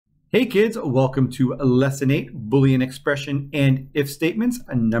Hey kids, welcome to Lesson 8, Boolean Expression and If Statements,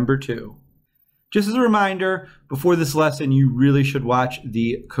 number 2. Just as a reminder, before this lesson, you really should watch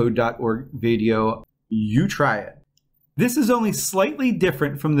the code.org video, You Try It. This is only slightly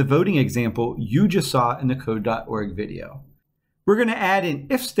different from the voting example you just saw in the code.org video. We're going to add an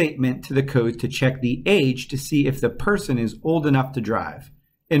if statement to the code to check the age to see if the person is old enough to drive.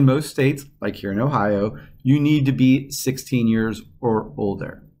 In most states, like here in Ohio, you need to be 16 years or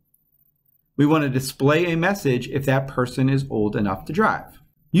older. We want to display a message if that person is old enough to drive.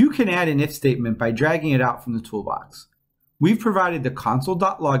 You can add an if statement by dragging it out from the toolbox. We've provided the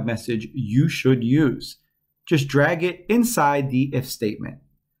console.log message you should use. Just drag it inside the if statement.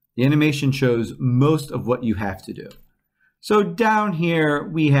 The animation shows most of what you have to do. So down here,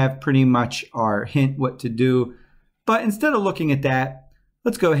 we have pretty much our hint what to do. But instead of looking at that,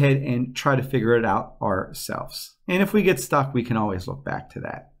 let's go ahead and try to figure it out ourselves. And if we get stuck, we can always look back to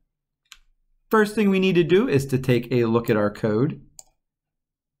that. First thing we need to do is to take a look at our code.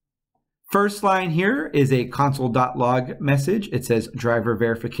 First line here is a console.log message. It says driver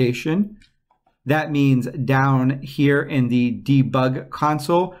verification. That means down here in the debug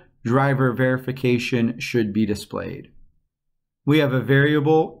console, driver verification should be displayed. We have a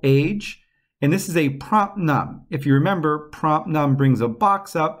variable age, and this is a prompt num. If you remember, prompt num brings a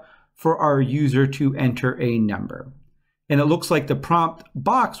box up for our user to enter a number. And it looks like the prompt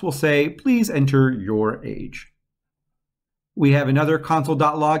box will say, please enter your age. We have another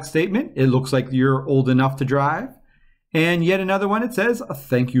console.log statement. It looks like you're old enough to drive. And yet another one, it says,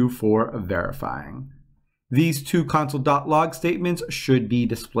 thank you for verifying. These two console.log statements should be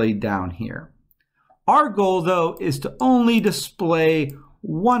displayed down here. Our goal, though, is to only display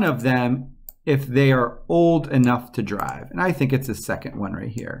one of them if they are old enough to drive. And I think it's the second one right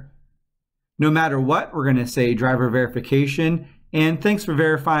here. No matter what, we're going to say driver verification and thanks for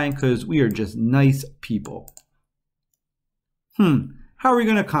verifying because we are just nice people. How are we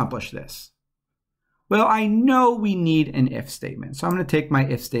going to accomplish this? Well, I know we need an if statement. So I'm going to take my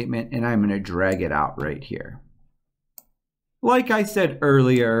if statement and I'm going to drag it out right here. Like I said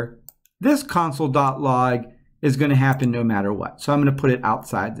earlier, this console.log is going to happen no matter what. So I'm going to put it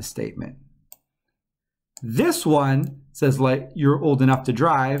outside the statement. This one says like you're old enough to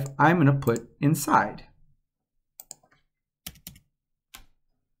drive. I'm going to put inside.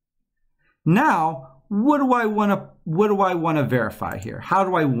 Now, what do I want to verify here? How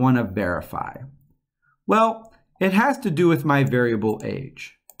do I want to verify? Well, it has to do with my variable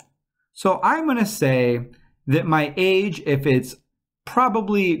age. So I'm going to say that my age, if it's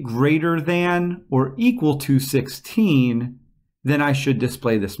probably greater than or equal to 16, then I should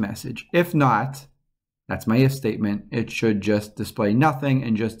display this message. If not, that's my if statement. It should just display nothing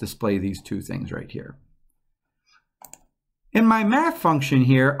and just display these two things right here. In my math function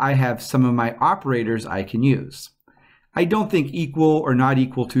here, I have some of my operators I can use. I don't think equal or not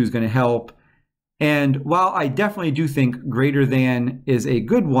equal to is going to help. And while I definitely do think greater than is a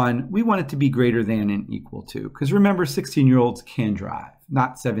good one, we want it to be greater than and equal to. Because remember, 16-year-olds can drive,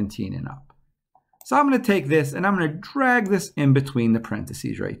 not 17 and up. So I'm going to take this and I'm going to drag this in between the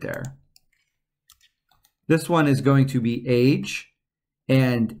parentheses right there. This one is going to be age,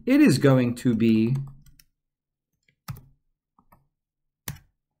 and it is going to be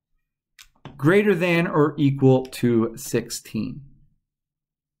greater than or equal to 16.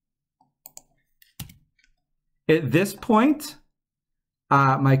 At this point,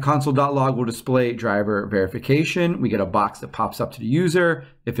 my console.log will display driver verification. We get a box that pops up to the user.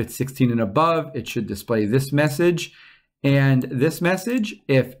 If it's 16 and above, it should display this message. And this message,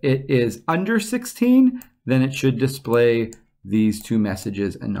 if it is under 16, then it should display these two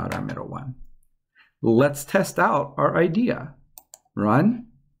messages and not our middle one. Let's test out our idea. Run.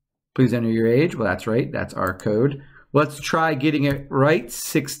 Please enter your age. Well, that's right. That's our code. Let's try getting it right.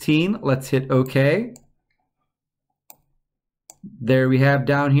 16. Let's hit OK. There we have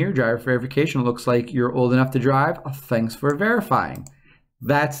down here, driver verification. Looks like you're old enough to drive. Oh, thanks for verifying.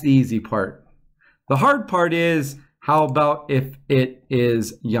 That's the easy part. The hard part is, how about if it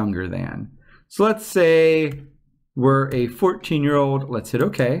is younger than? So let's say we're a 14-year-old. Let's hit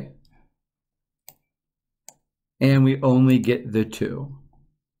OK. And we only get the 2.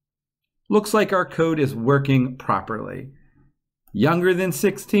 Looks like our code is working properly. Younger than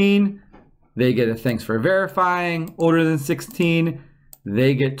 16, they get a thanks for verifying. Older than 16,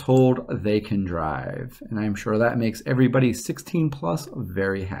 they get told they can drive. And I'm sure that makes everybody 16 plus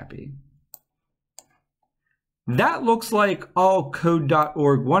very happy. That looks like all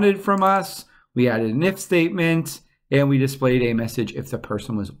code.org wanted from us. We added an if statement and we displayed a message if the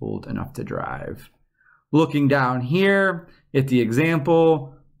person was old enough to drive. Looking down here at the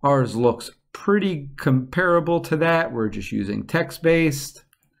example, Ours looks pretty comparable to that. We're just using text-based.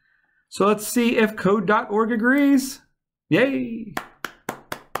 So let's see if code.org agrees. Yay!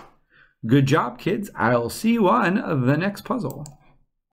 Good job, kids. I'll see you on the next puzzle.